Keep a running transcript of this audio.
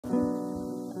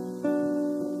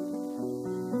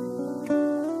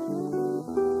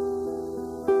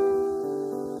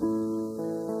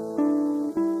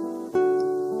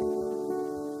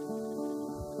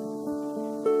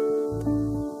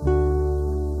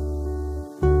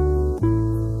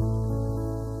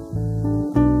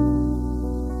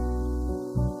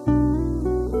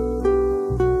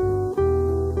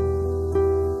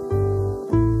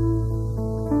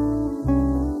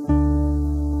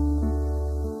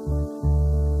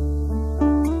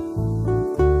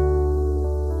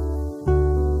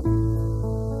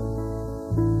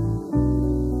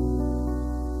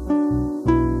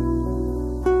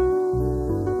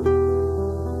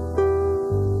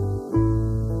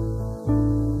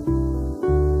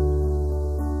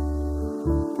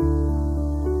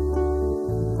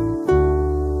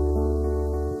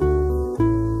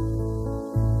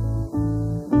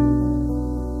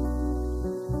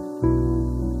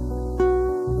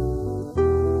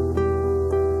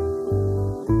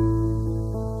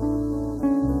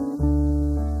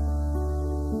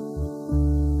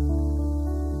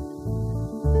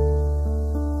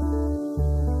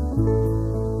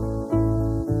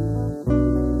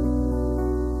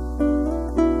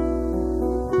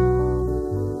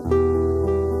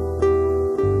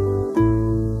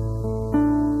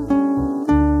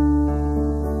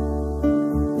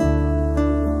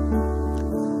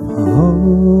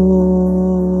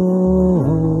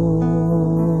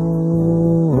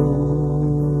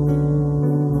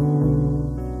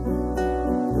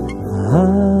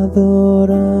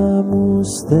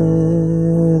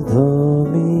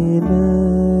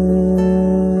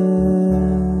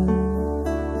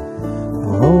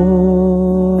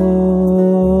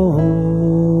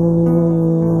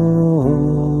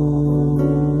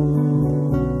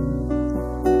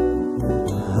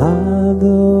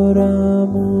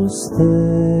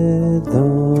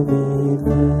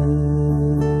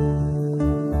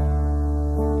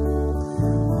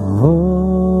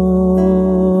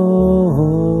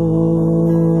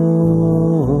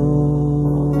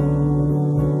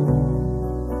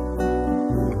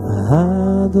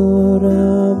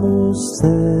Adoramus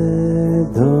te,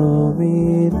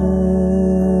 Domine.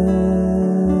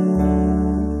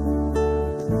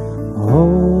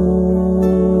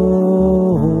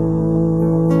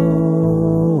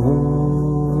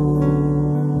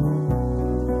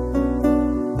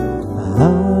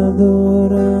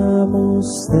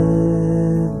 Adoramus te,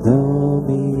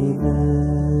 Domine.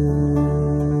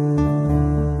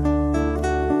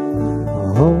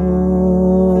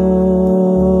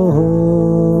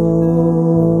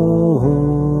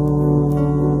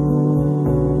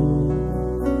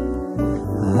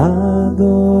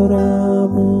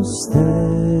 Adoramus te,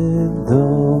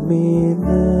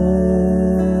 Domine.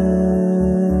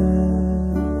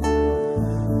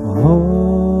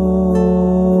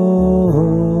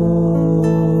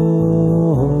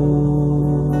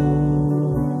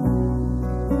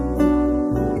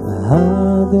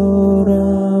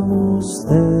 Adoramus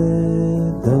te,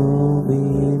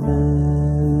 Domine.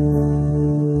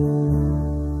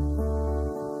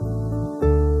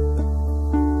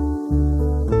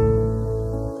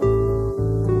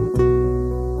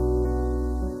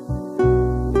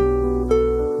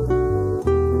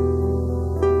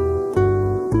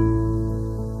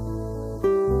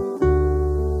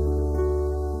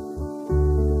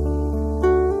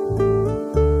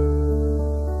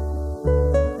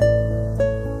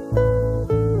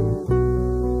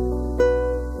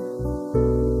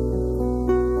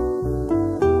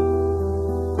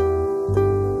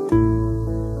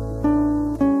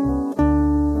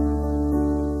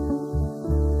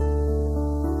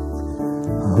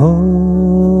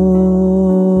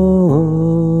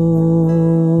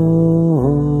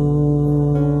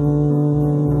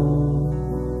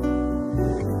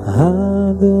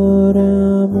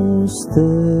 Adoramus te,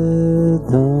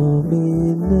 Domine.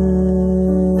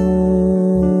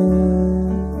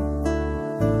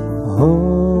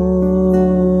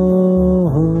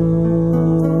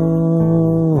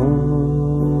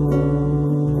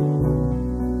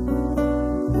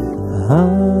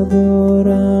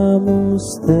 Adoramus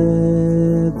te,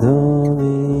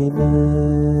 Domine.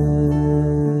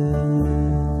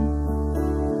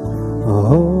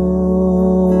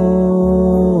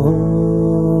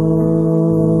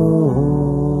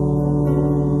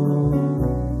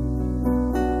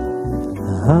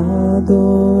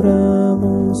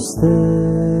 Adoramus te,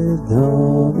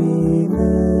 Domine.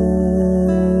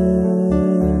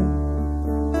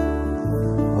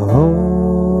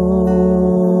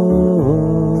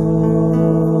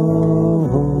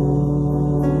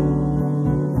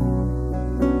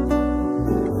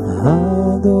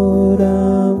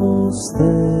 Adoramus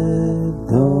te,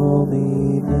 Domine.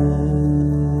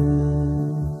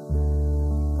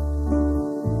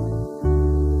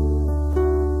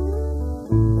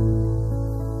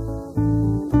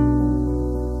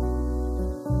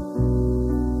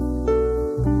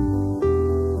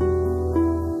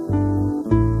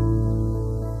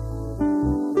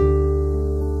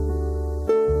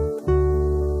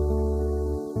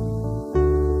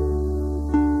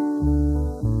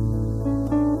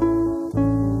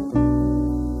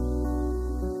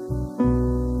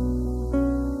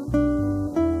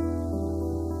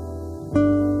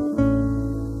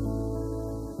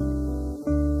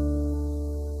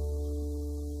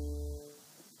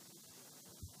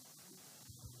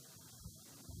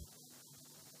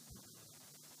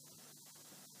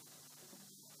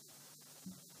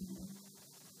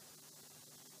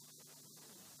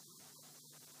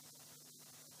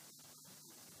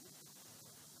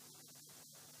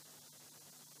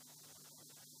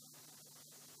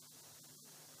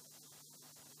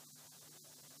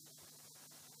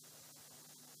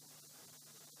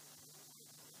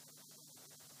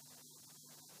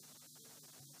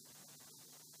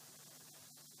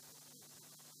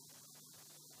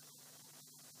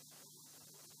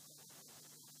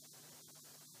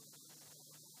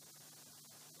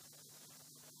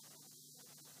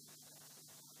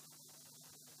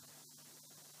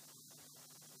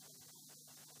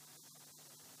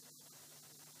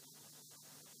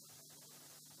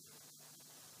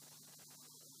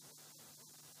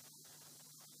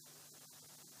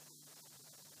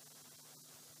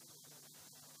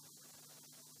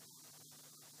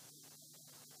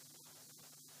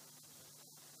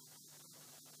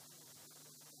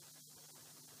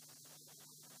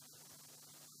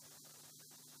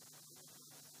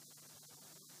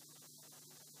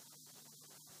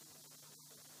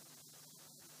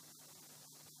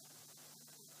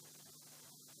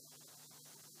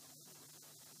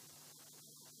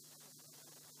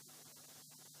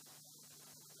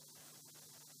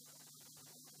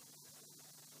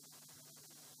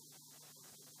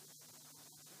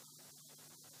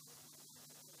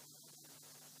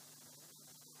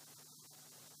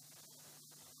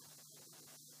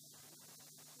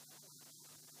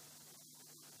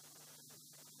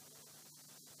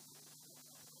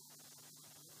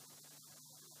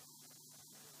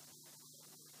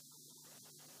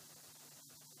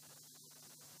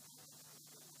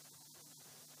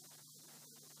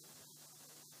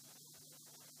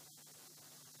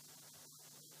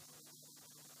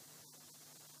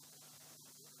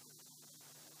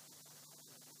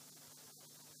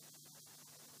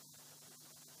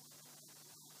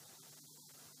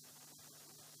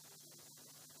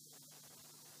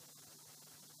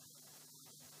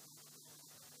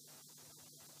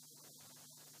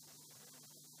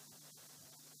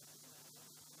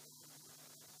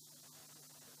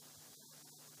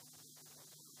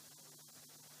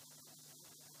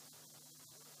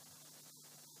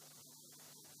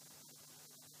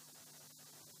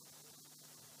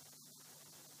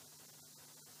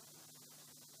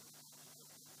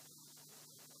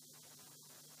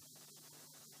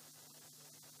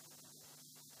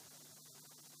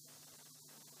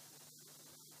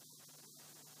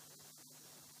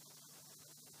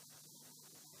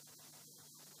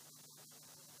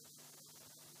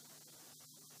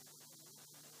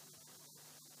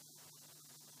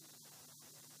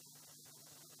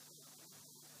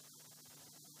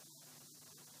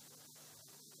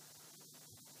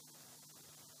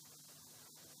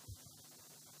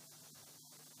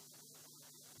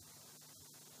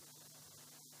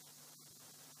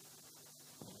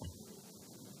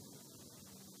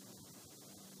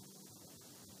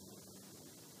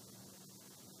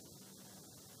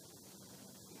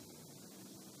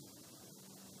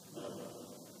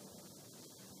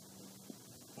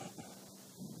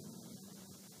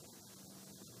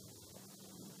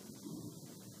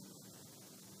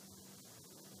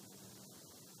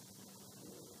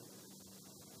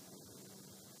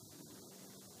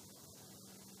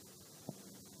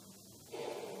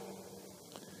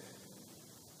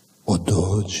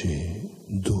 Dođi,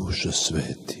 Duše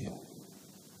Sveti.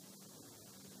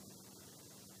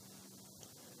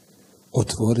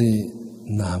 Otvori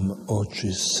nam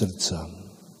oči srca.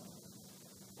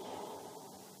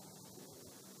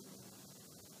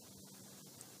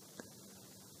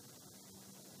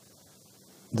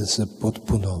 Da se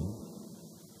potpuno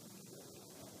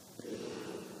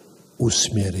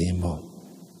usmjerimo.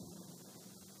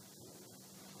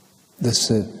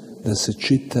 Da se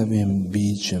čitavim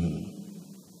bićem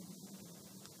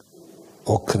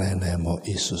okrenemo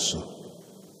Isusu.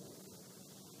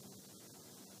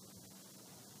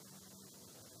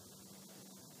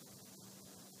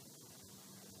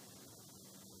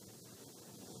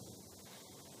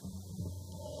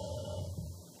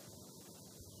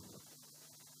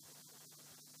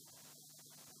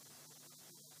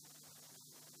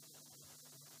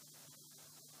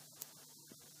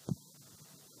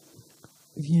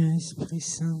 Viens, Esprit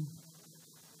Saint,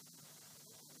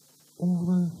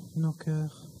 ouvre nos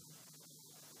cœurs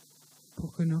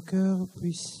pour que nos cœurs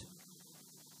puissent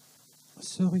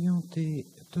s'orienter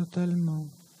totalement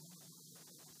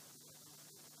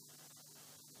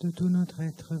de tout notre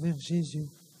être vers Jésus.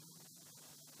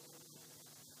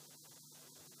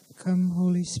 Come,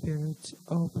 Holy Spirit,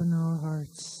 open our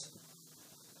hearts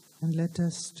and let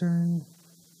us turn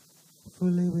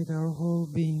fully with our whole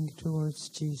being towards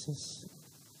Jesus.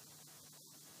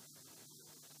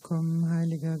 Komm,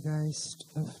 Heiliger Geist,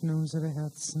 öffne unsere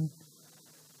Herzen,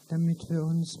 damit wir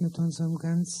uns mit unserem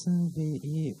ganzen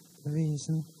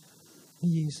Wesen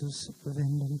Jesus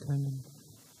wenden können.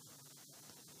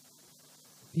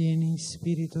 Vieni,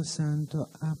 Spirito Santo,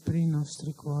 apri i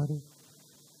nostri cuori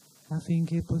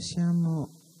affinché possiamo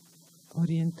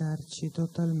orientarci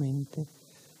totalmente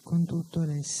con tutto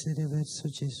l'essere verso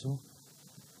Gesù.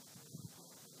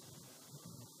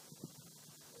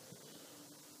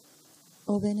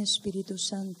 Oh ven Espíritu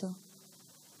Santo,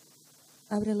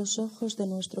 abre los ojos de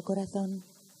nuestro corazón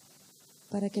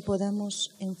para que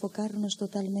podamos enfocarnos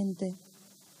totalmente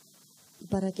y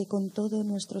para que con todo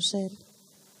nuestro ser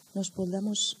nos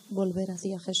podamos volver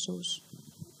hacia Jesús.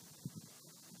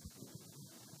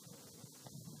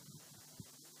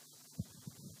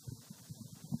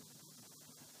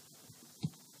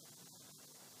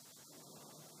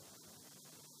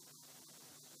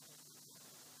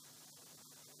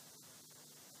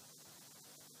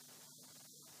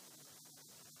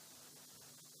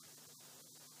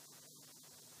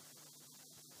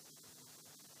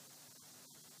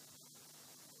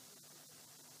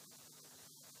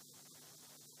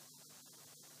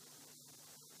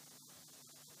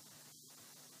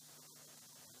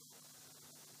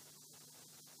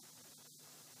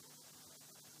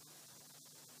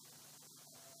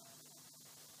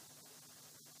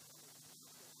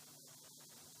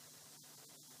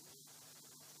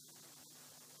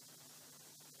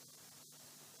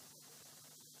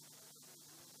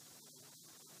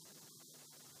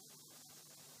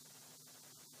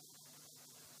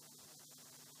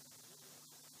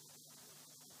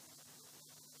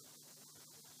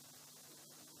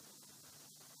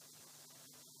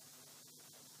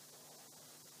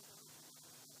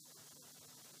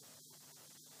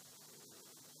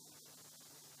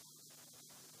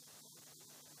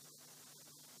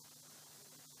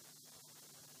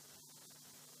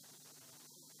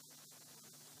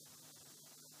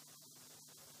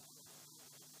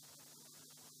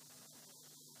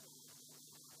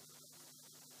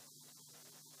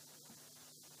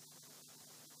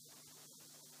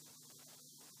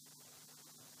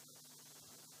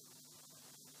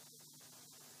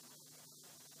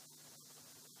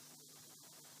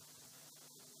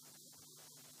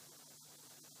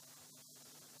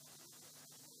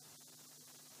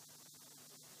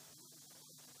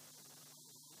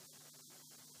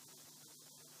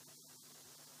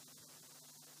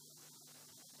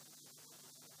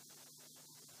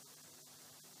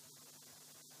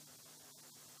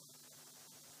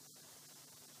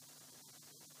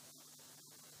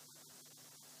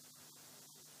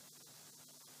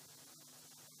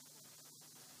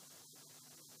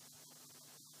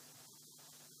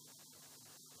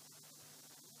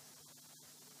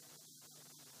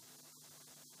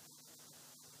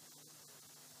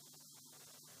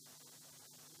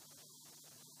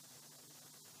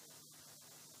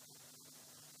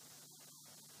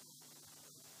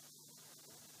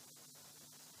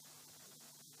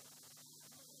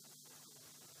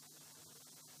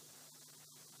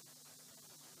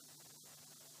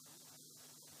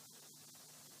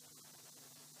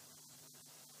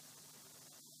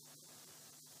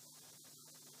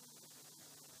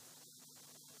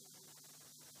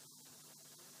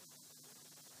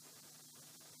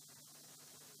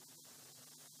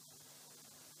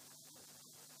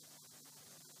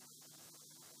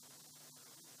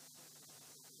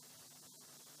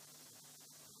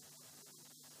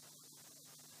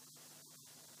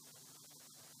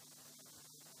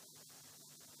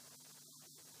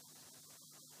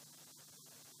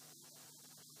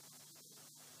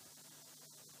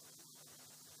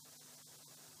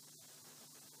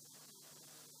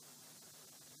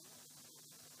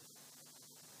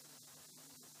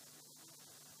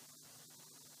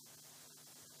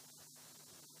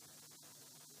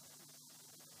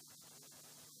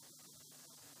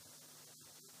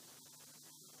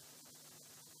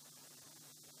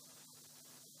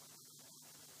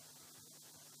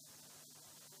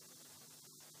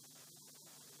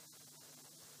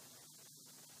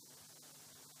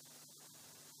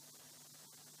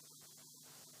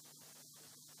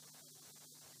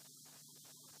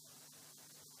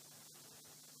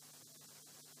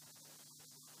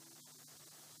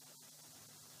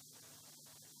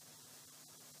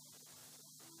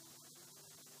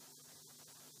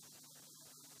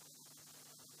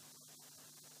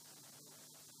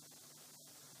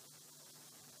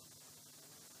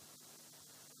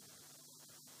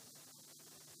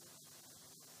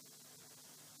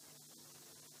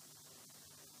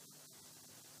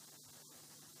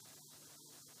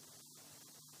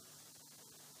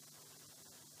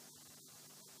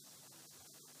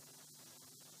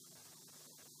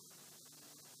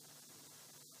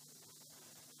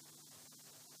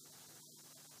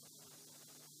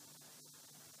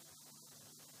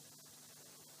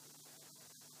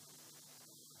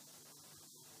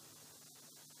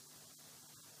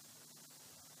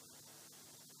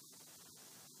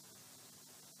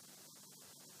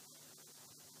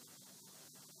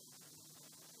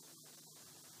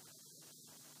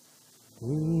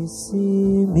 Ti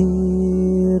si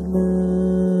mir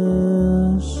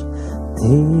naš,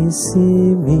 ti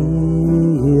si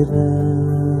mir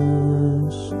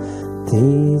naš,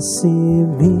 ti si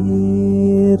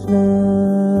mir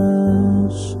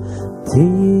naš, ti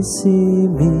si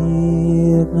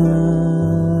mir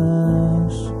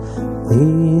naš,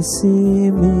 ti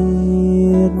si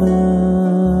mir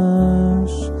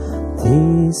naš,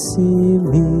 ti si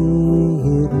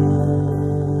mir naš.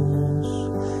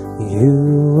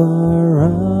 You are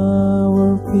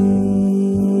our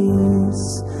peace,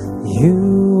 you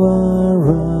are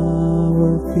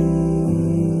our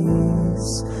peace,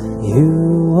 you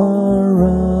are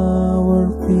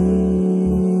our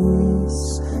peace,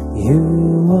 you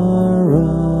are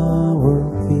our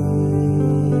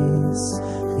peace,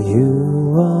 you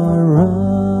are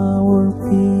our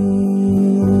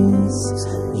peace,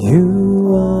 you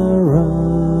are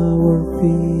our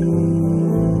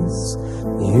peace,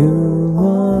 you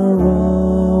are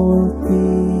our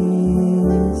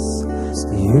peace,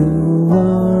 you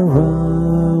are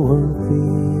our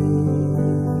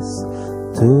peace.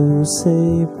 Tu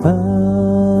sei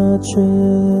pace,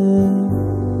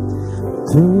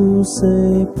 tu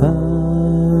sei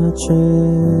pace,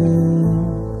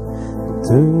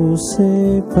 tu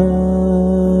sei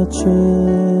pace,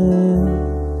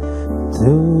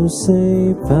 tu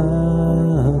sei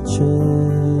pace,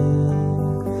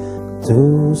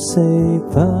 tu sei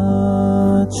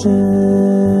pace,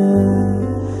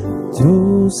 tu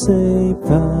sei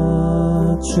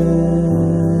pace,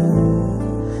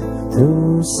 tu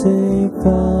sei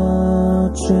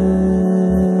pace,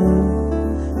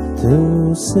 tu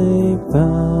sei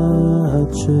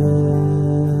pace.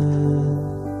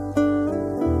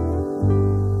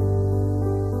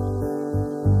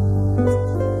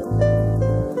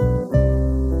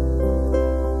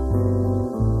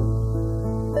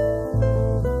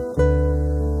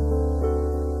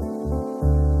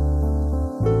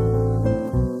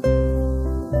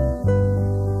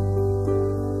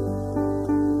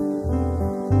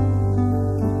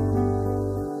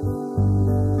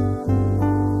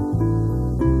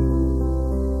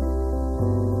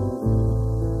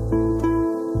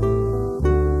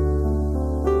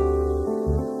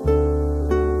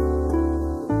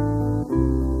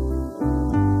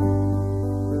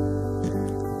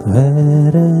 Tú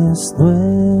eres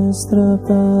nuestra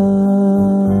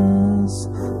paz,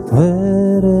 tú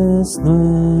eres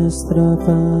nuestra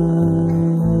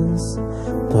paz,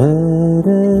 tú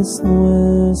eres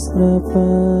nuestra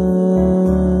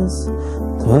paz,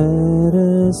 tú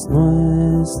eres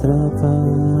nuestra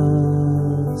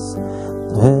paz,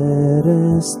 tú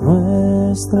eres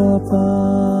nuestra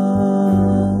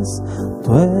paz, tú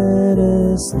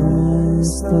eres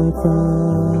nuestra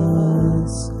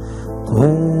paz. Tú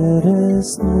eres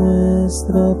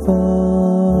nuestra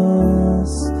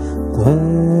paz, tú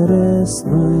eres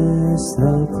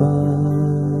nuestra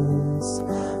paz.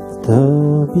 W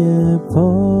Tobie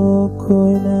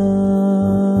pokój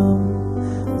nam,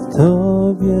 w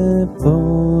Tobie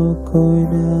pokój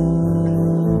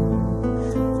nam,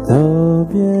 w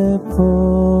Tobie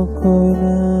pokój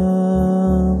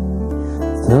nam,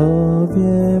 w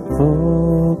Tobie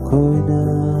pokój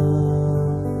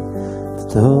nam,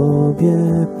 w Tobie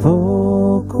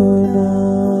pokój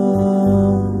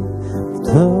nam, w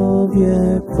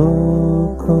Tobie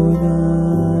pokój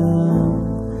nam,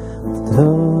 w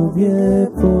Tobie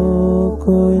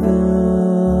pokój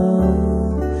nam,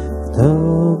 w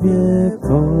Tobie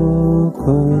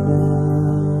pokój nam.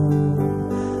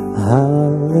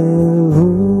 Halleluja,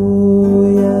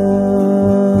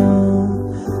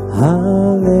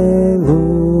 halleluja,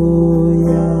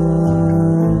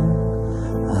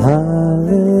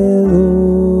 halleluja,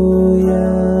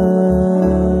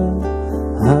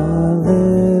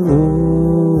 halleluja,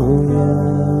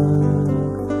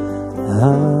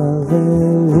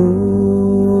 halleluja,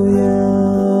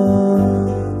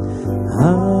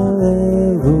 halleluja,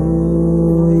 halleluja,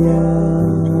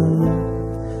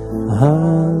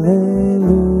 halleluja.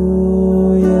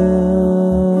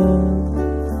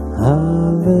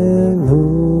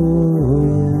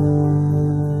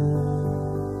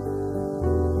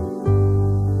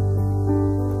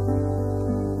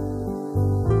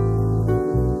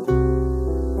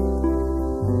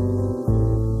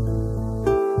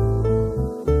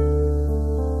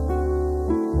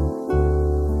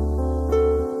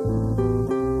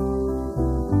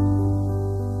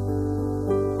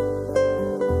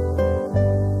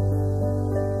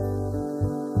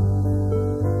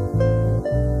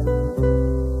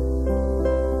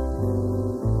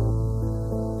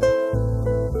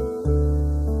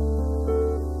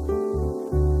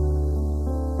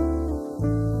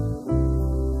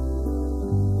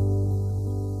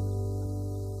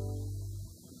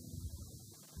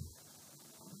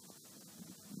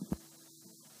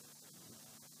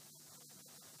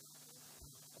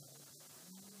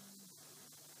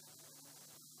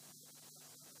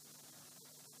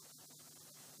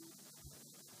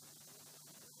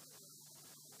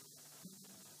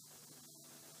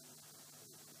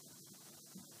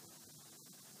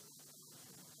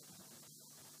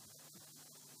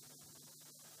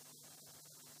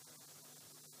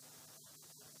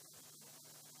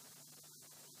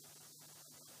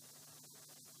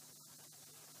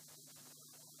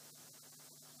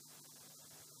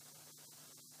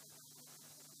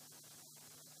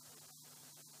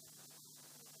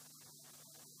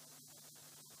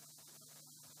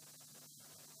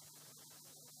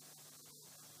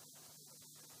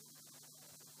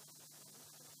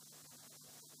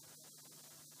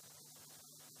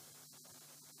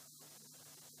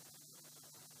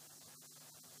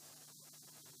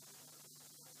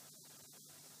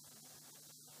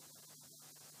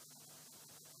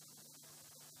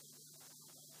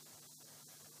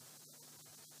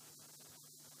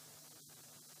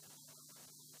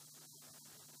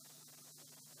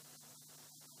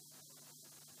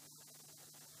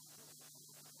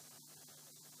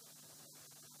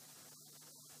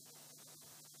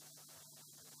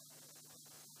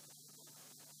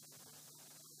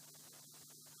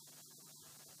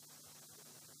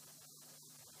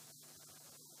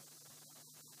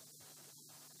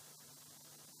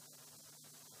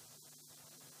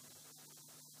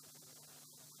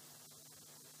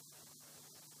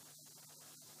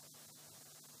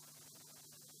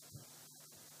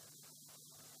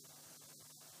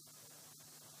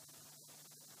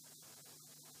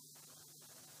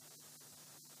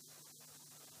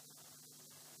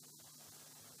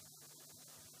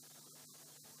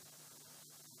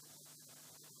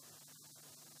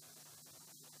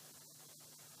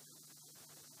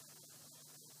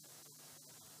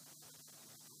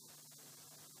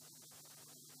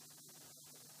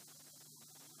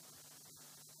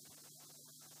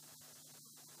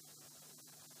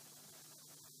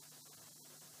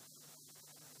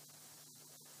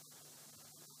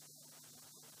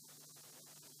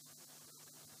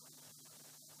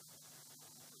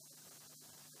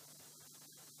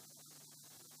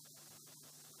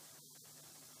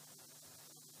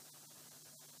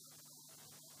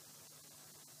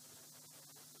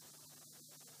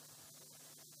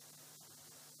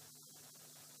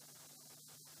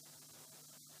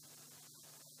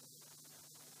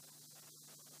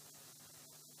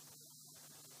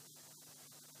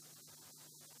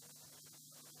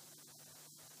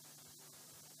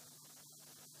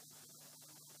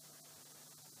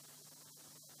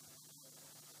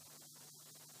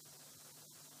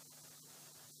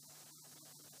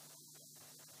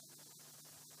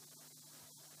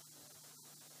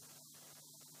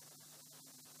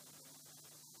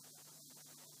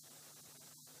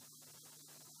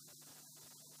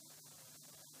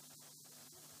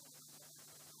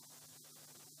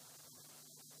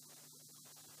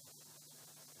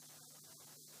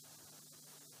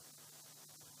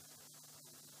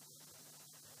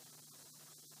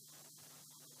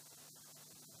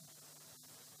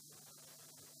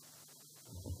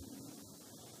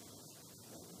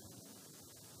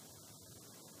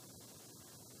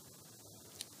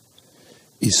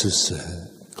 Isuse,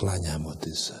 klanjamo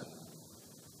ti se.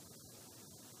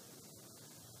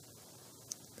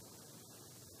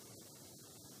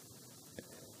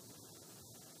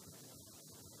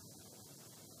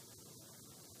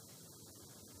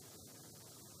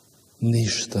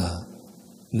 Ništa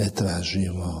ne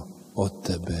tražimo od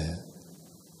tebe,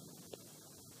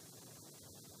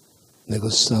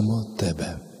 nego samo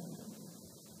tebe.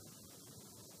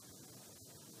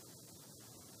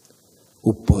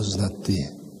 Upoznati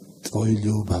tvoju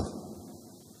ljubav.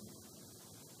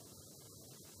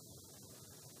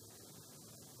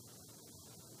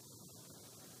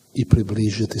 I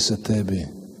približiti se tebi.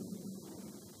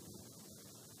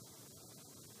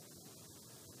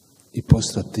 I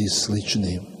postati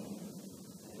sličnim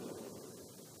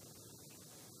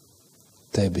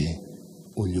tebi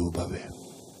u ljubavi.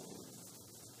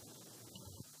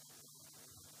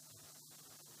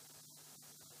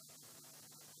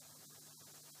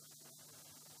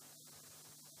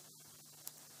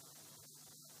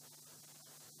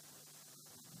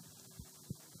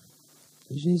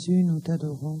 Jésus, nous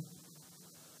t'adorons.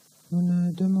 Nous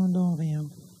ne demandons rien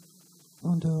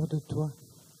en dehors de toi.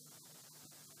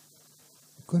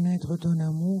 Connaître ton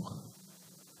amour,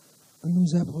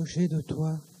 nous approcher de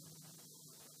toi,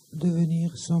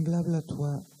 devenir semblable à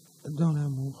toi dans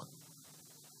l'amour.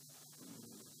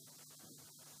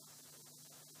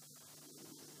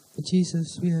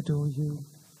 Jesus, we adore you.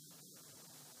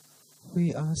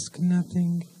 We ask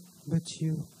nothing but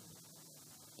you.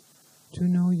 To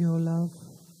know your love,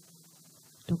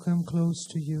 to come close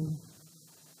to you,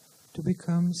 to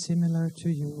become similar to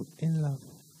you in love.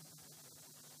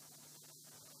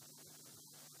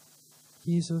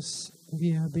 Jesus,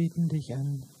 wir beten dich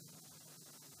an.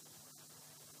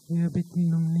 Wir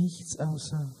bitten um nichts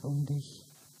außer um dich.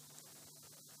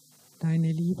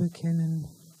 Deine Liebe kennen,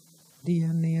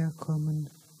 dir näher kommen,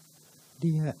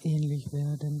 dir ähnlich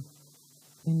werden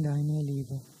in deiner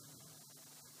Liebe.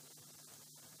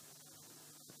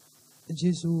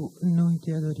 Gesù, noi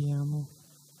ti adoriamo,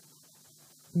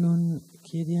 non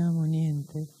chiediamo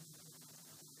niente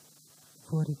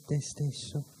fuori te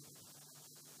stesso.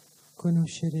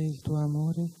 Conoscere il tuo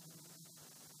amore,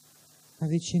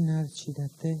 avvicinarci da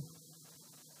te,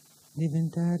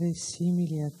 diventare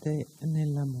simili a te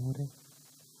nell'amore.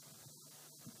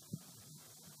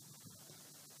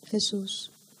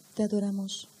 Jesús, te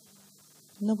adoramos.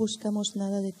 No buscamos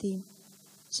nada de ti,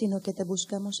 sino que te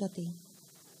buscamos a ti.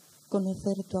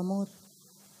 Conocer tu amor,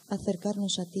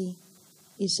 acercarnos a ti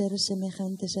y ser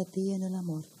semejantes a ti en el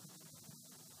amor.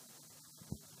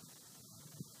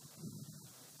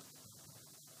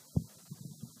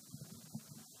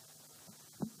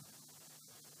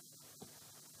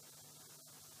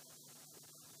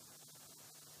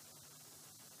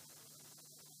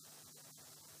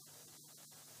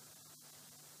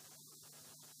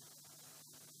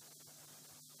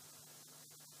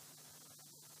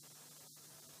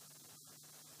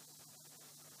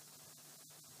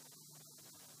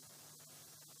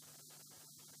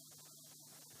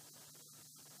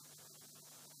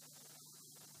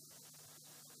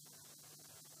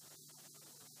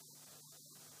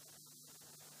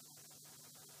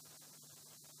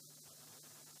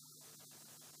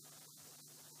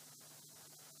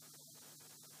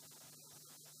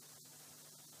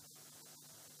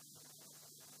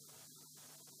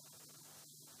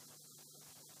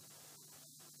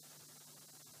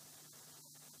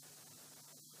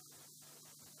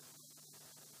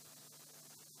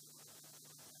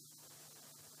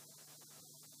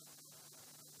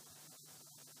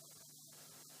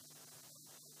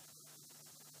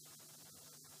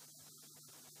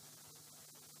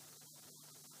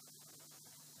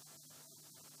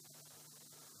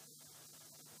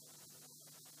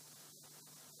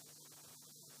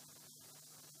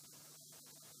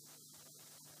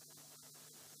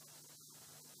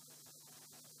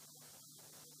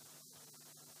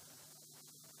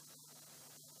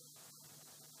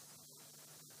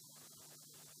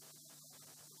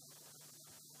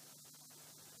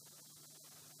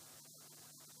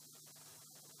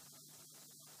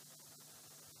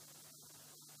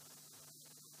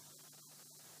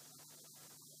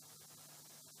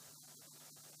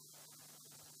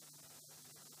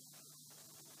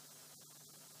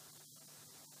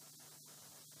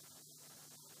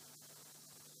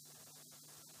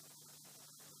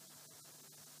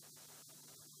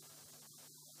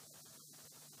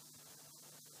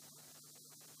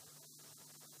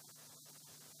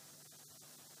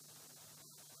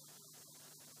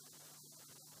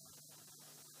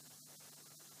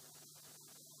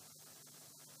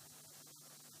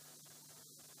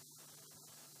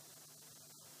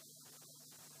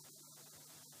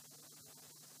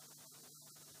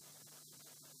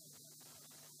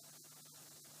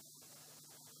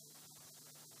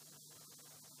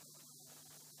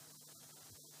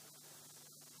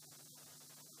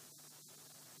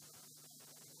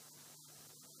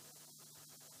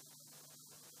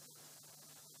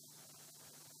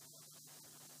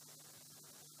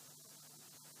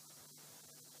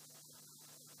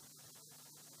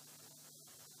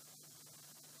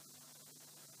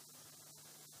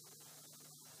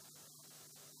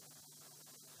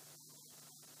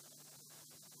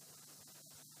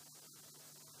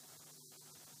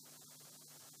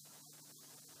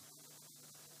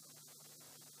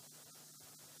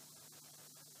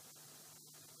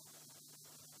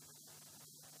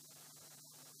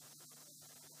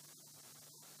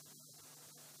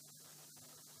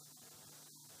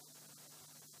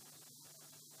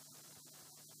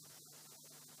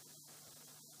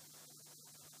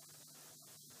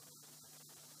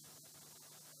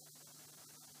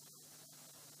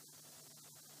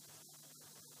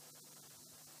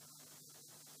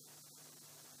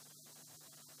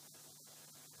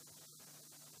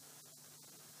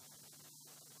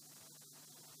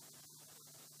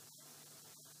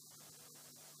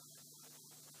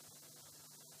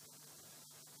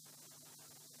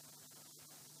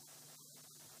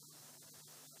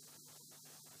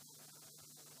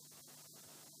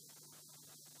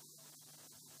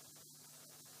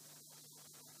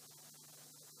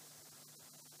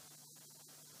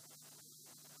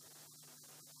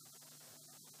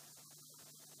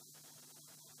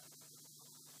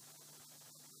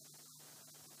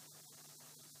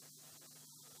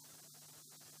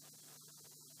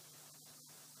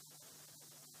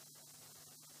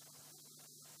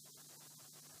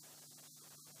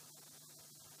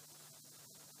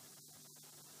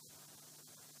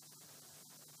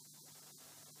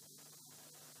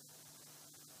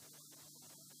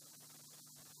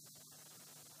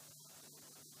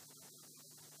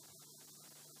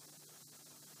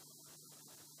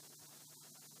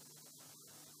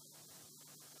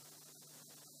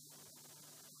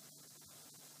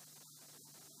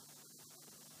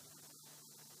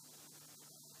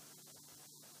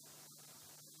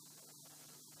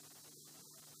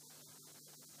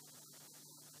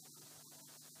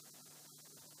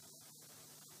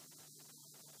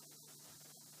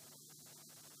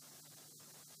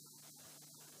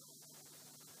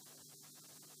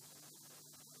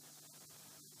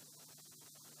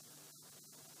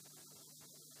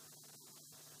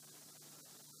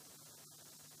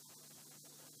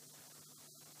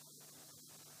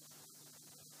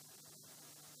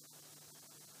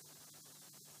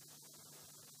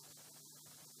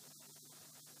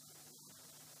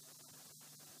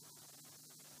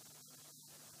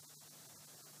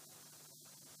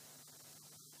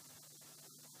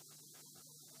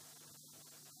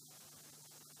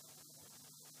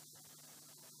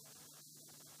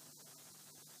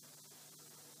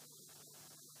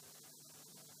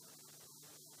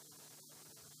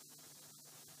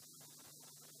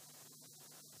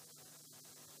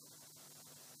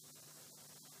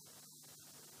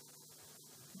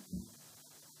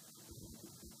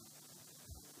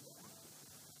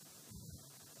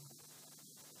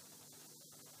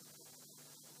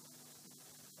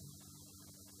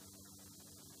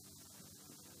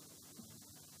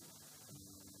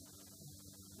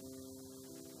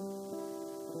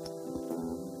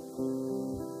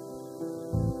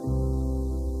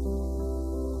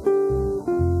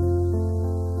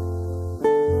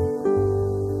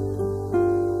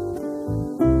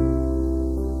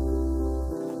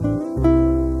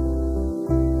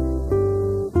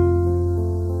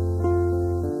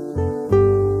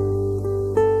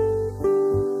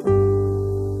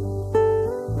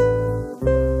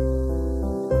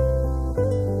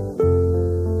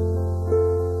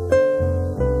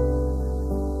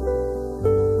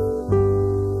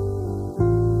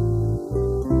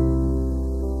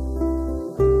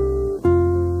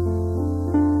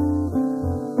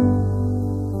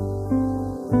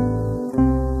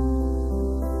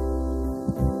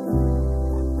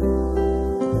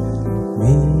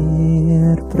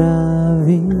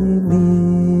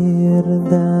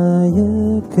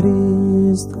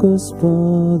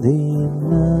 Gospodin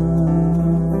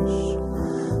naš.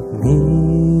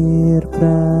 Mir,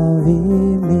 pravi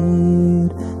mir,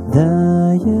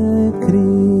 daje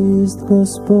Krist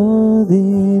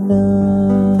Gospodin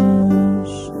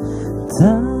naš.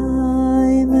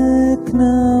 Taj nek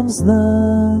nam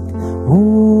znak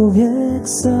uvijek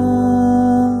sa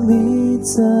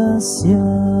lica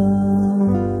sja.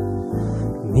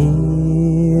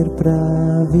 Mir,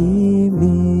 pravi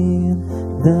mir,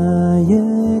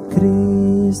 daje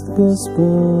Krist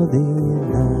Gospodin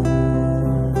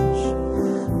naš.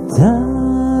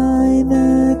 Taj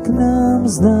nek nam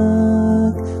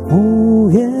znak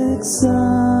uvijek sa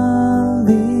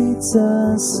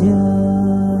lica sja.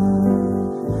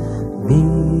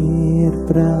 Mir,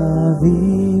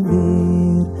 pravi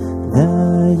mir,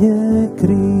 daje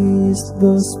Krist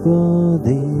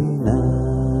Gospodin naš.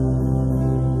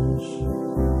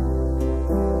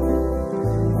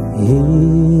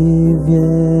 I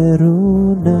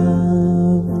vjeru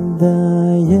nam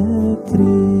daje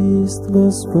Krist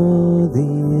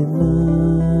Gospodin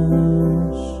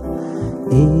naš.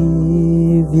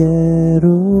 I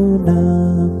vjeru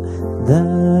nam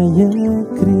daje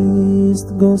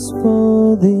Krist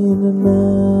Gospodin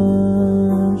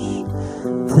naš.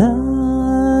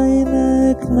 Taj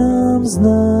nek nam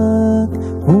znak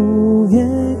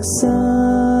uvijek sa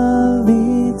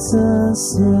lica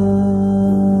sja.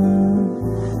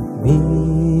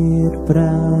 Mir,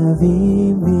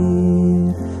 pravi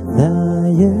mir,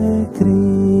 daje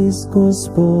Krist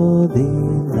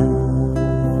Gospodin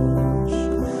naš.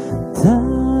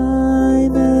 Taj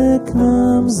nek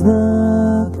nam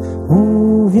znak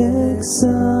uvijek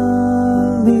sa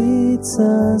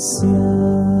lica sja.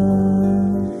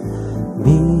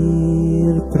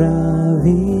 Mir,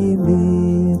 pravi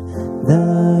mir,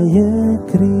 daje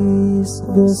Krist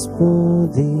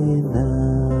Gospodin naš.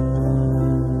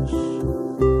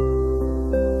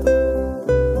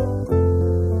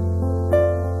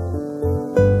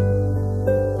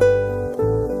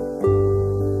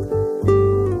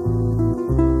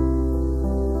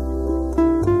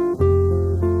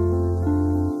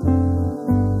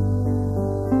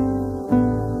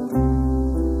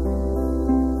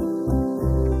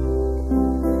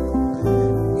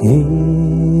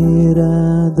 I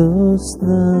radost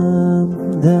nam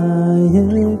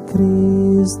daje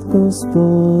Krist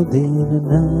Gospodin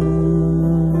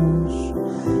naš.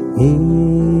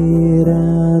 I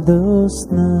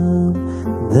radost nam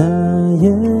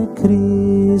daje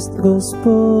Krist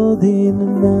Gospodin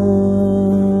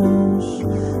naš.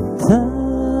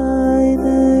 Taj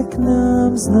nek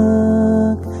nam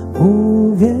znak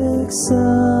uvijek sa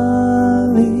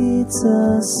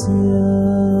lica sja.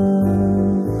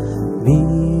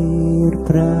 Mir,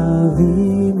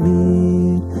 pravi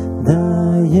mir,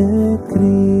 daje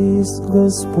Krist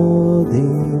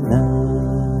Gospodin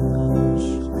naš.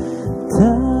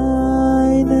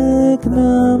 Taj nek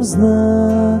nam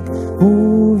znak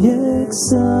uvijek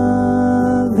sa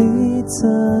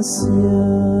lica sja.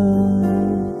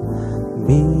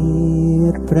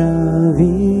 Mir,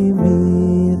 pravi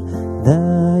mir,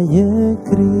 daje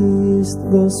Krist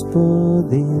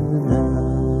Gospodin naš.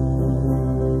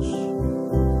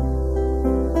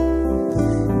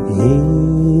 I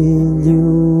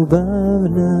ljubav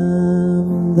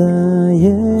nam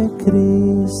daje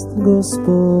Krist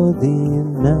Gospodin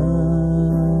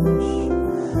naš.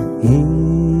 I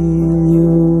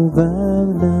ljubav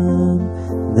nam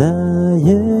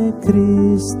daje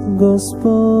Krist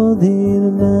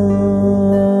Gospodin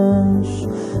naš.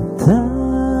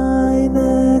 Taj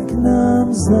nek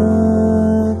nam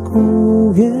znak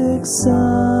uvijek sa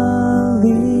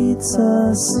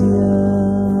lica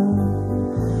sja.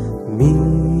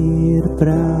 Mir,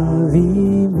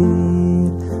 pravi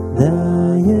mir,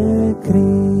 daje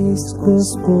Krist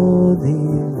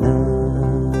Gospodin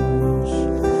naš.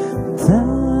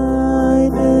 Taj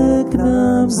nek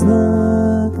nam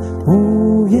znak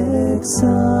uvijek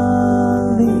sa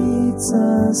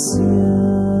lica sja.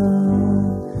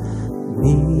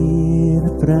 Mir,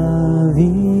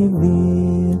 pravi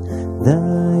mir,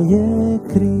 daje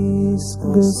Krist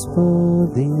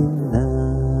Gospodin naš.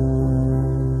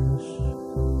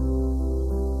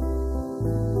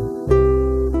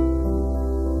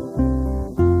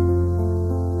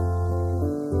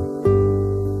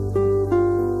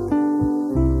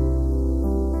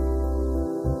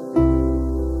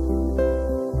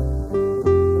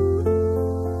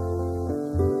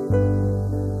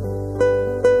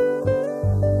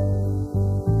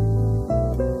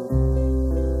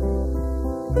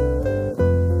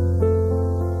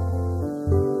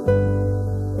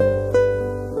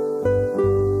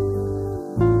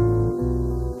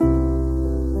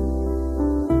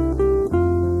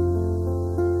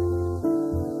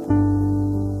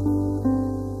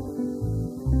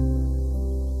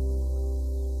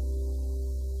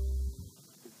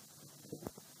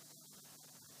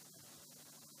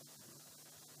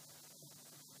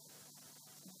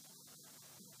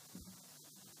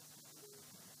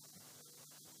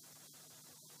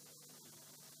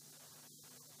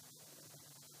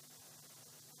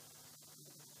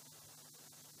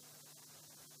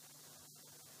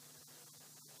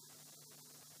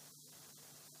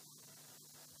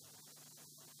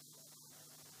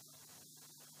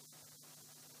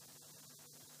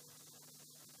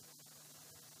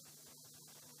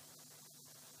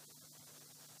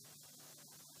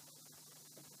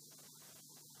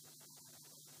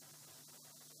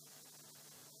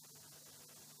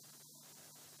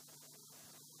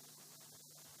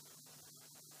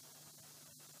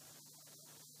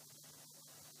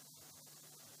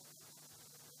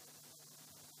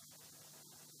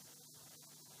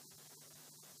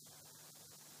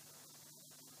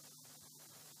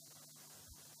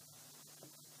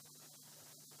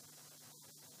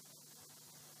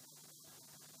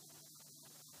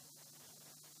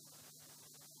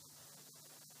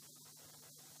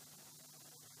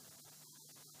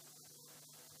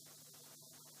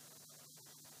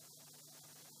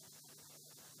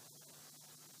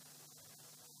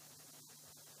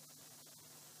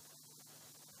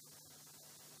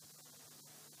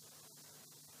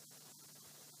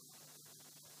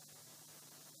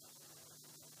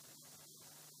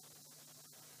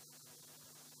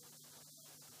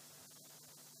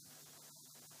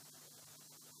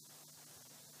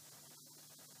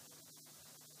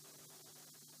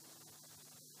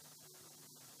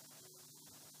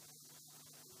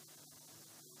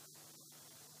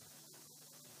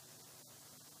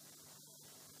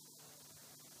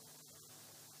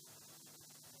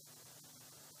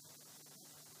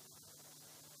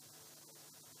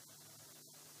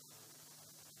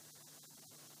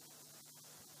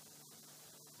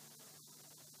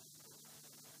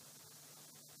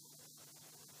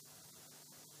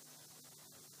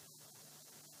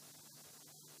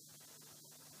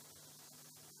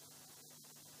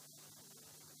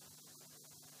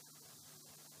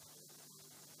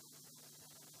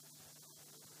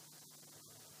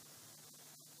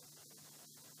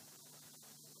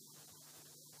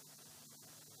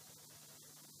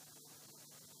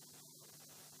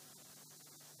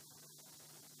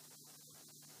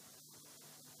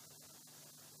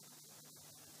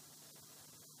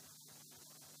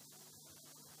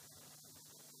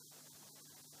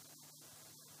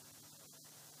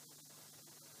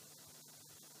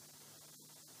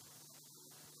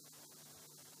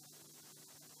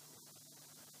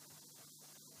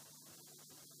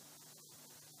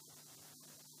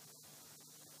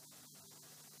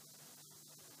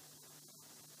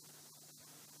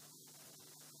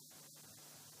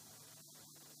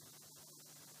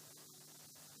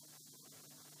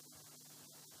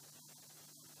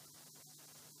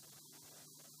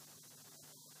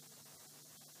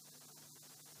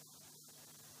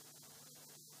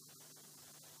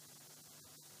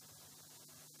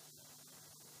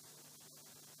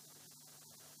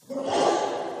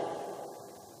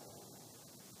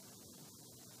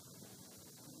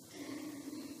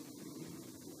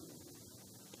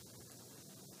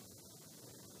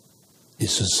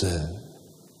 Isuse,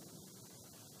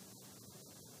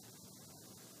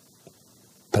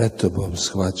 pred Tobom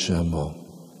shvaćamo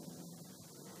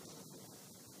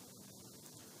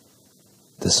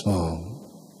da smo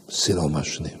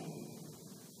siromašni,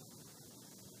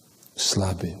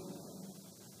 slabi,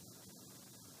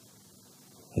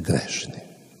 grešni.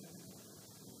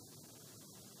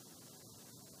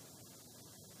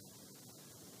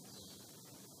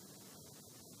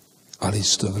 Ali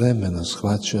istovremeno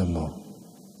shvaćamo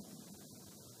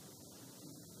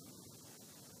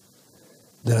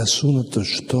da nas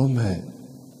unatoč tome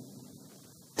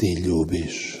Ti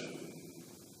ljubiš.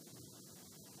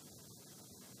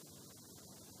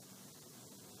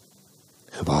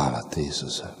 Hvala Ti,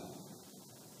 Isuse.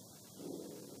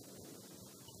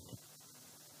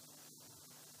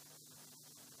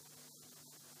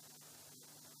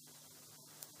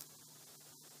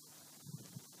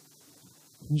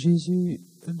 Jésus,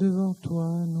 devant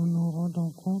toi, nous nous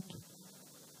rendons compte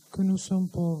que nous sommes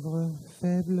pauvres,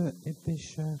 faibles et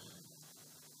pécheurs.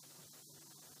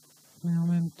 Mais en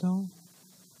même temps,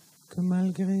 que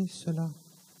malgré cela,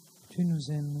 tu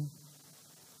nous aimes.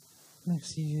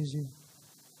 Merci Jésus.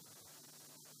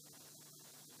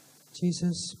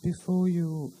 Jesus, before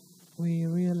you, we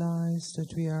realize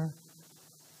that we are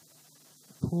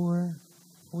poor,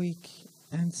 weak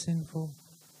and sinful.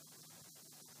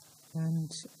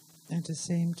 And at the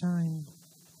same time,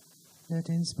 that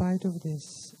in spite of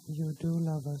this, you do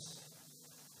love us.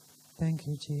 Thank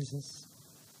you, Jesus.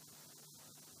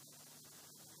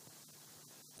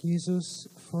 Jesus,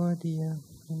 vor dir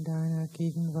in deiner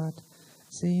Gegenwart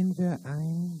sehen wir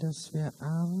ein, dass wir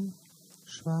arm,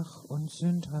 schwach und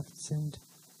sündhaft sind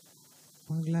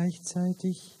und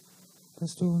gleichzeitig,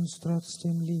 dass du uns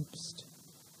trotzdem liebst.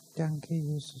 Danke,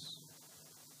 Jesus.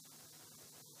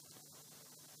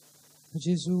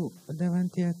 Gesù,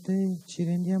 davanti a te ci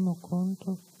rendiamo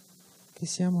conto che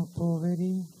siamo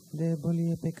poveri, deboli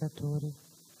e peccatori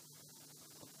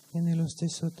e nello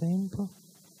stesso tempo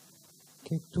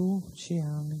che tu ci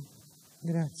ami.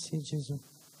 Grazie Gesù.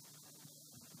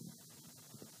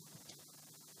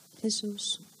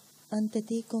 Jesús, ante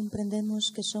ti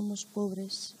comprendemos que somos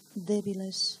pobres,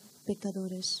 débiles,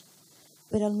 pecadores,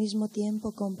 pero al mismo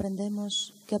tiempo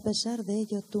comprendemos que a pesar de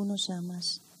ello tú nos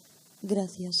amas.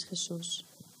 Gracias, Jesús.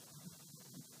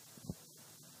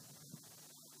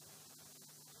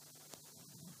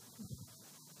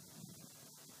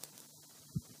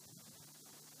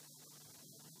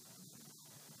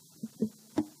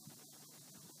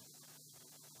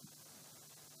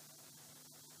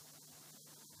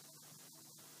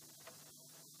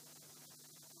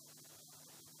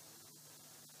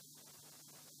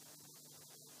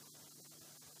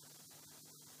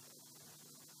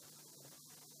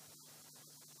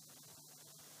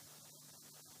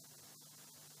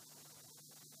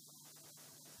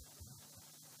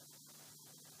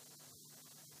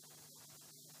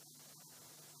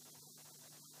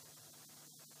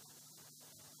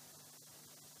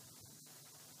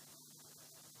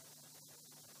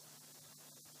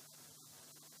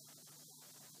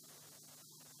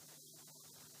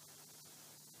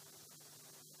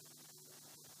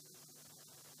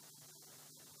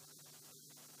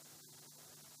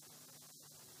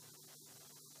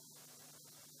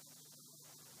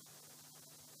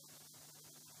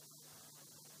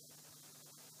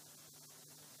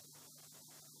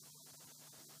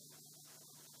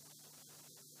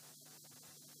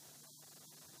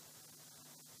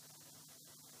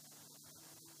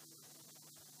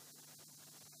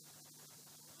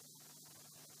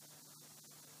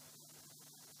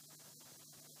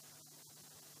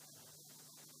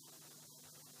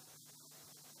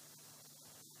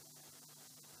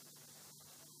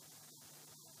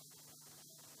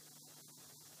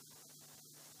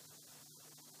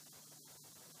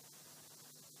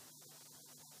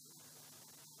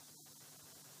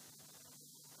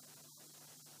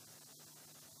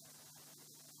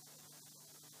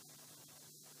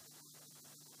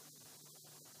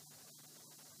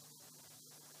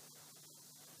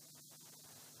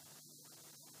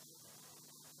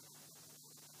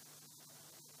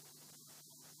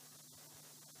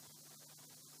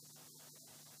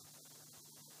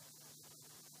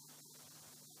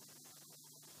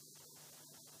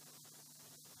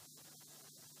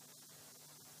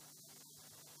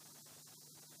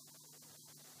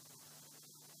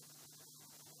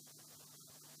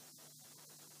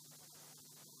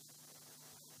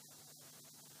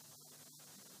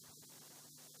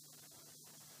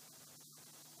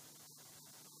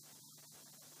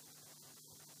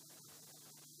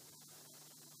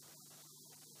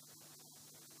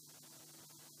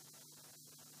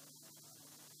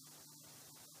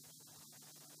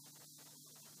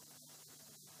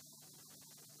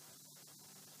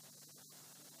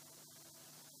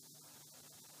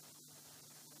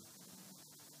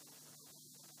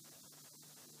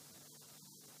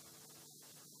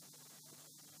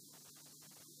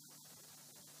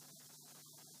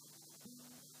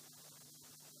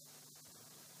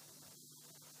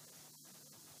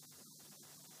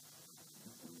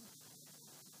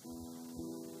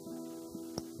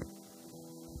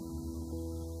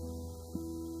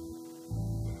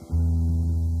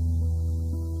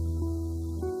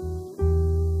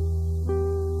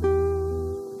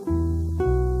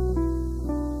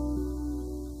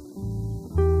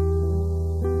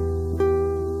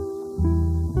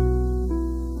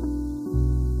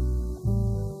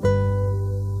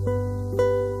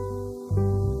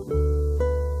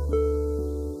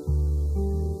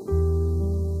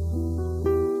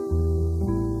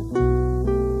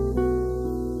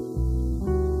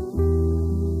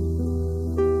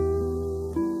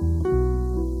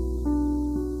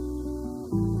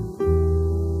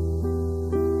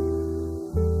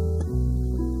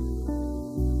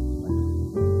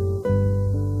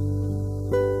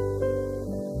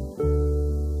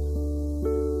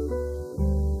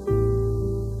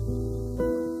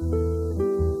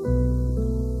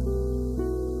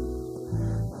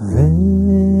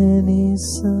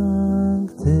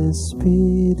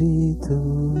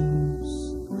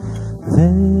 Spiritus,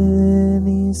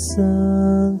 veni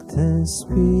Sancte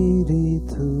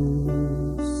Spiritus,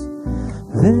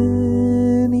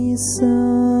 veni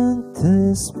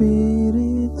Sancte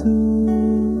Spiritus,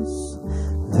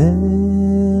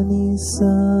 veni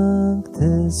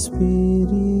Sancte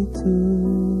Spiritus,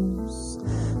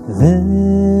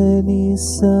 veni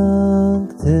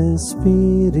Sancte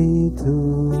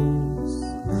Spiritus,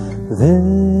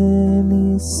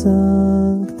 veni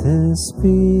Sancte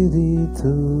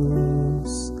Spiritus,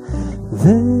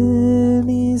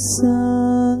 veni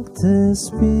Sancte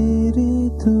Spiritus,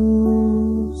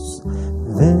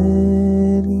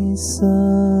 veni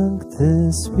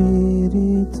Sancte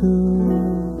Spiritus,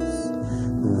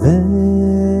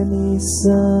 veni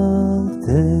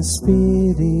Sancte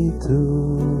Spiritus,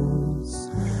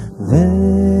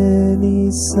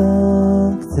 veni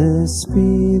Sancte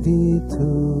Spiritus,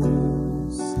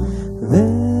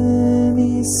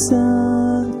 veni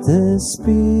Sancte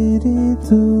Spiritus,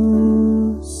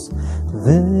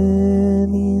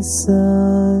 veni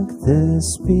Sancte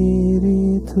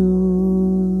Spiritus.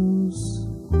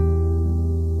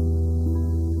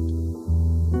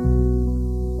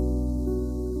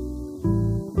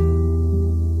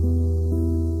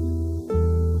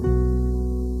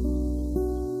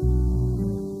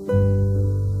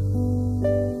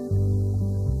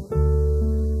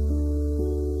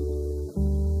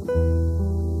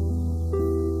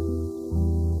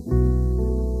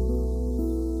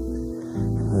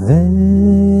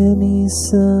 Veni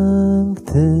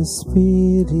Sancte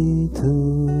Spiritus,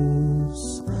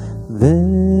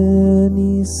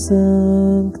 veni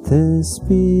Sancte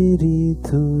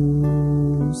Spiritus,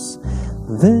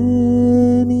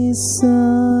 veni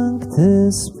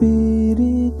Sancte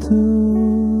Spiritus,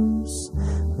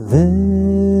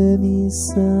 veni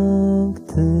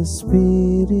Sancte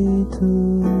Spiritus,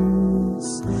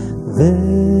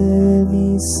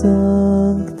 veni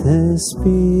Sancte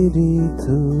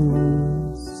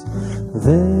Spiritus,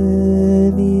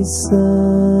 veni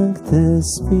Sancte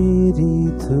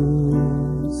Spiritus,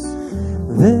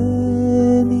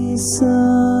 veni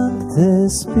Sancte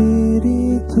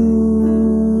Spiritus,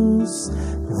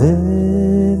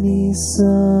 veni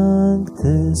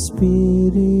Sancte Spiritus.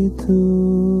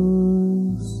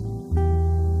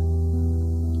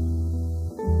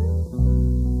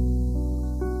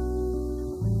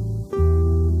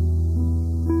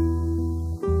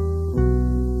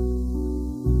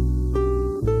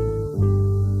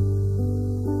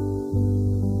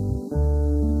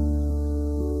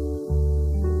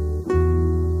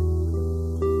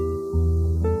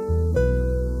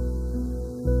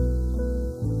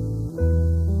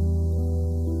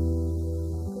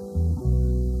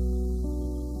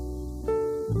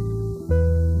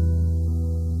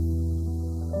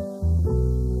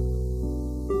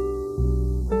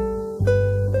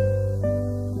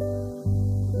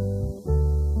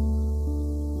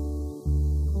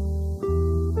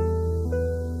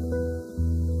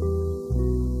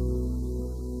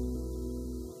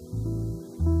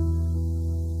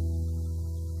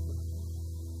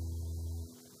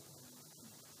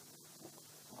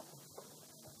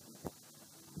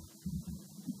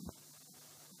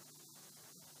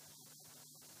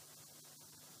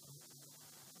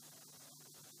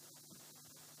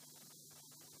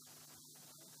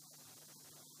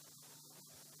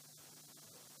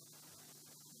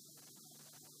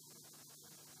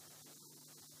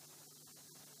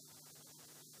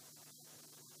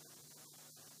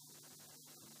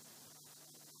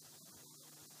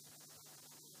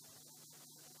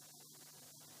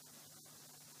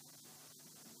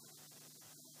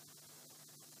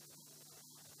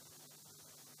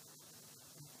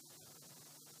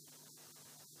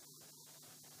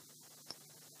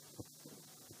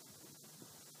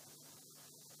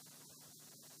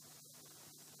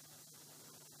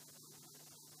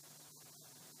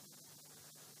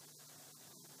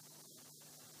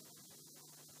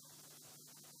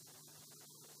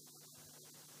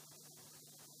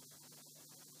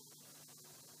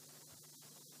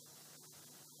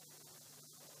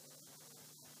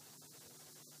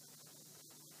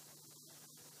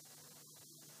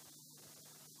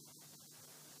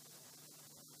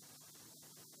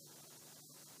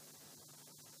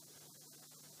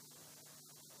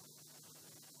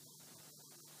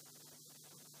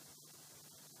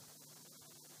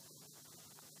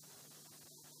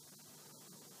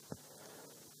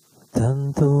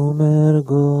 Tantum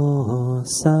ergo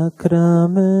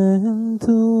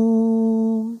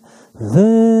sacramentum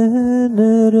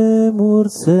veneremur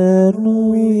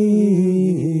cernui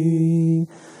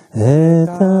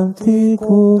et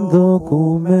antiquum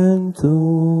documentum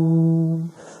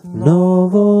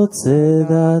novo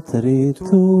cedat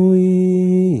ritui,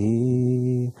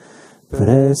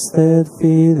 prestet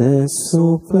fides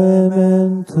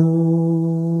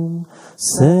supplementum,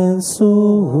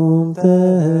 sensum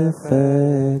defectui,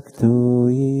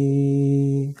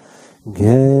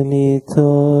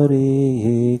 genitori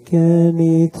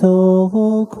genitoque,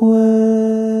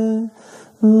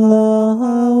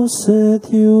 laus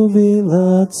et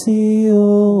jubilatio,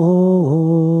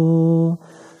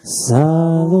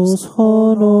 salus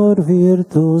honor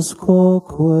virtus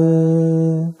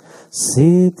quoque,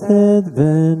 sit et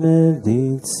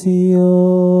benedictio,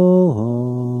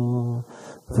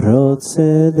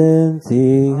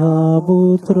 procedenti ab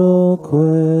utroque,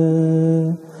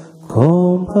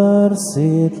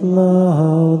 comparsit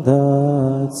laudatio.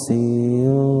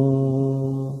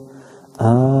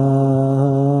 Amen.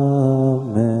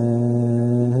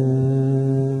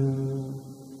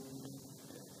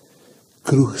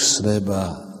 Kruh s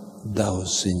neba dao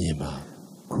si njima.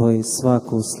 Koji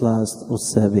svaku slast u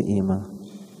sebi ima.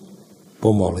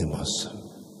 Pomolimo se.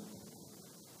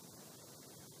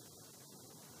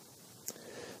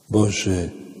 Bože,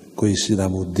 koji si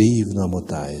nam u divnom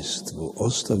tajstvu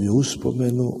ostavio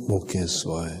uspomenu muke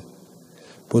svoje,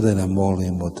 podaj nam,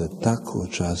 molimo te, tako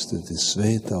častiti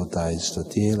sveta tajstva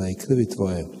tijela i krvi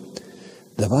Tvoje,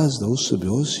 da vas da u sebi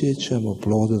osjećamo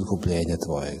plod otkupljenja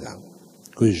Tvojega,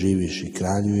 koji živiš i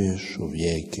kraljuješ u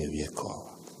vijeke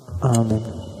vjekova. Amen.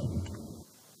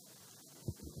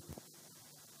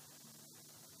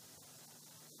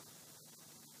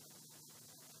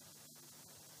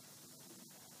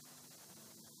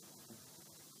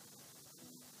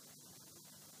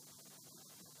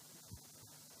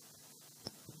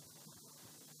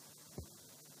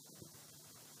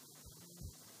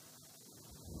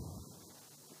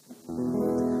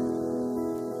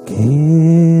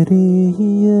 Kyrie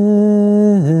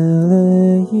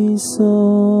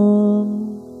eleison.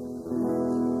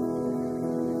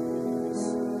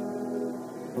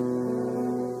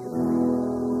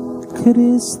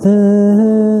 Christe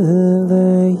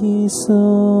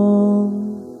eleison.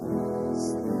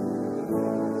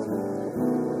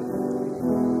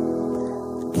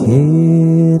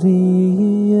 Kyrie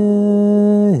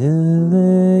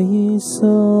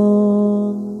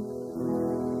eleison.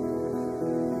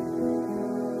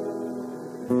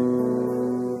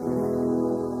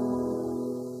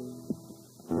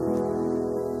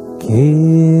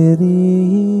 Kyrie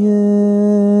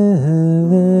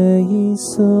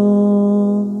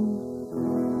eleison.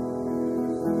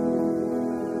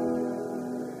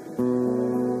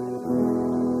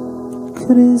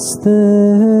 Christe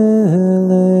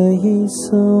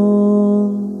eleison.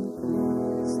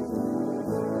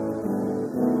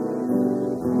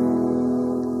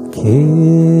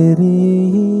 Kyrie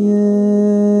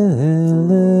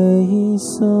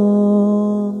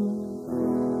eleison.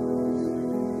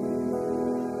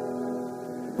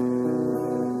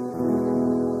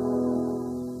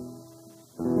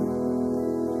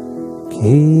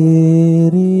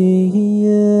 Kyrie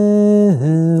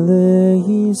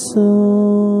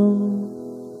eleison.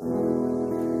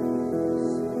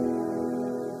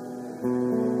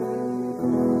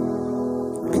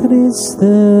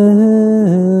 Christe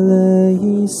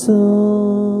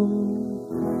eleison.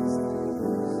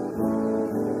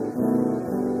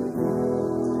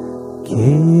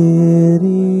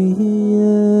 Kyrie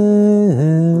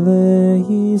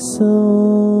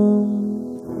eleison.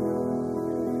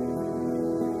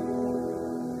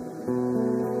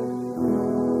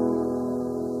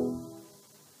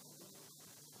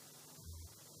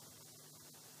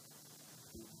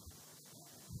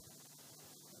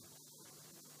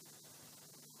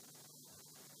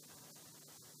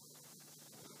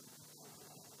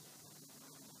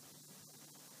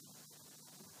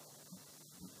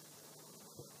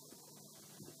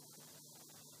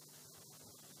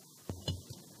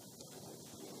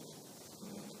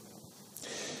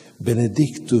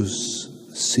 Benedictus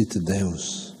sit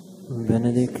Deus.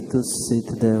 Benedictus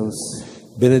sit Deus.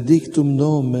 Benedictum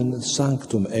nomen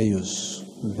sanctum eius.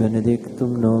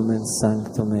 Benedictum nomen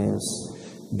sanctum eius.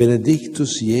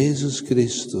 Benedictus Iesus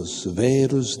Christus,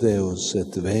 verus Deus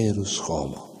et verus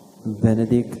homo.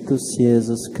 Benedictus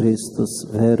Iesus Christus,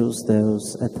 verus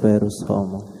Deus et verus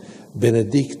homo.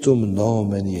 Benedictum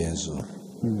nomen Iesu.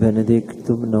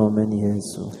 Benedictum nomen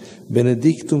Iesu.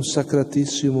 Benedictum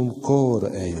sacratissimum cor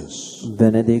eius.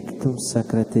 Benedictum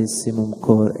sacratissimum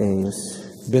cor eius.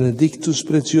 Benedictus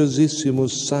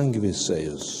preciosissimus sanguis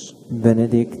eius.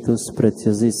 Benedictus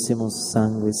preciosissimus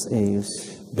sanguis eius.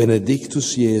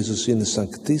 Benedictus Iesus in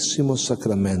sanctissimo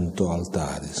sacramento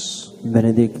altaris.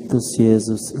 Benedictus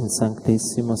Iesus in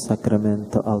sanctissimo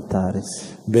sacramento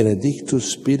altaris. Benedictus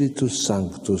Spiritus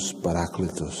Sanctus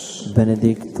Paracletus.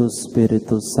 Benedictus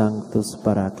Spiritus Sanctus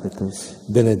Paracletus.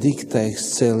 Benedicta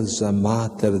excelsa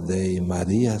Mater Dei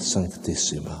Maria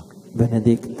Sanctissima.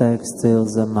 Benedicta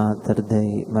excelsa Mater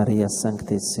Dei Maria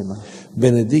Sanctissima.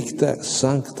 Benedicta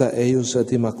Sancta eius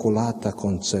et Immaculata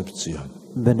Conceptio.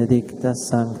 Benedicta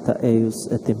Sancta eius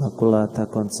et Immaculata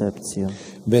Conceptio.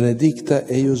 Benedicta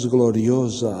eius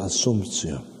gloriosa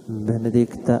Assumptio.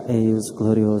 Benedicta eius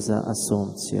gloriosa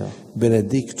Assumptio.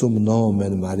 Benedictum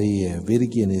nomen Mariae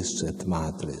Virginis et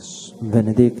Matris.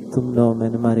 Benedictum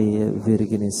nomen Mariae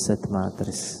Virginis et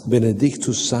Matris.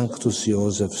 Benedictus Sanctus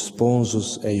Iosef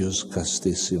Sponsus eius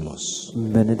castissimus.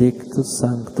 Benedictus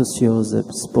Sanctus Iosef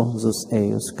Sponsus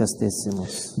eius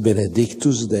castissimus.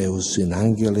 Benedictus Deus in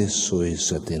angelis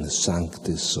suis et in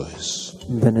sanctis suis.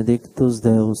 Benedictus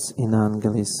Deus in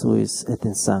angelis suis et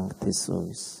in sanctis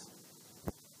suis.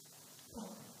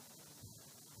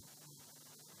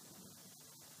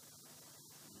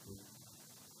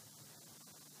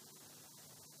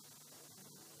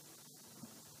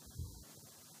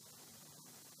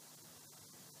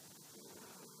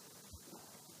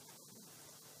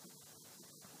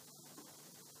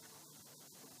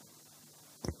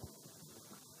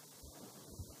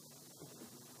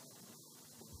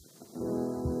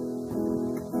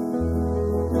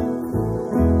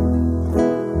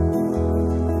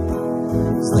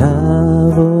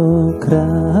 Zdravo,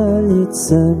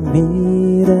 kraljice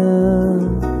mira,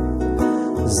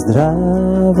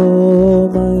 zdravo,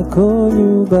 majko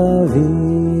ljubavi.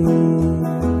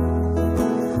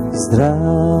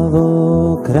 Zdravo,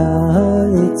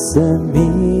 kraljice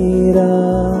mira,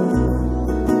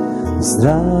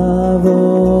 zdravo,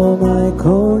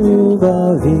 majko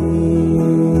ljubavi.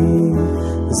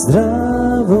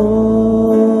 Zdravo,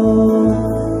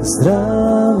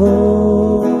 zdravo,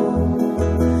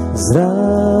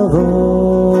 zdravo,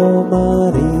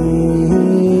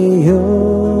 Marijo,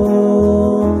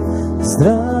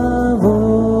 zdravo,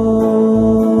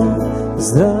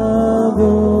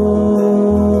 zdravo,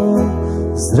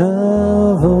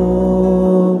 zdravo,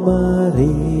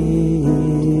 Marijo.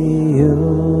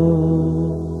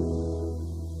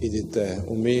 Idite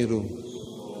u miru,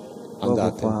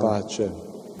 andate in pace.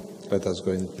 Let us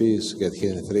go in peace, get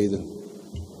here in freedom.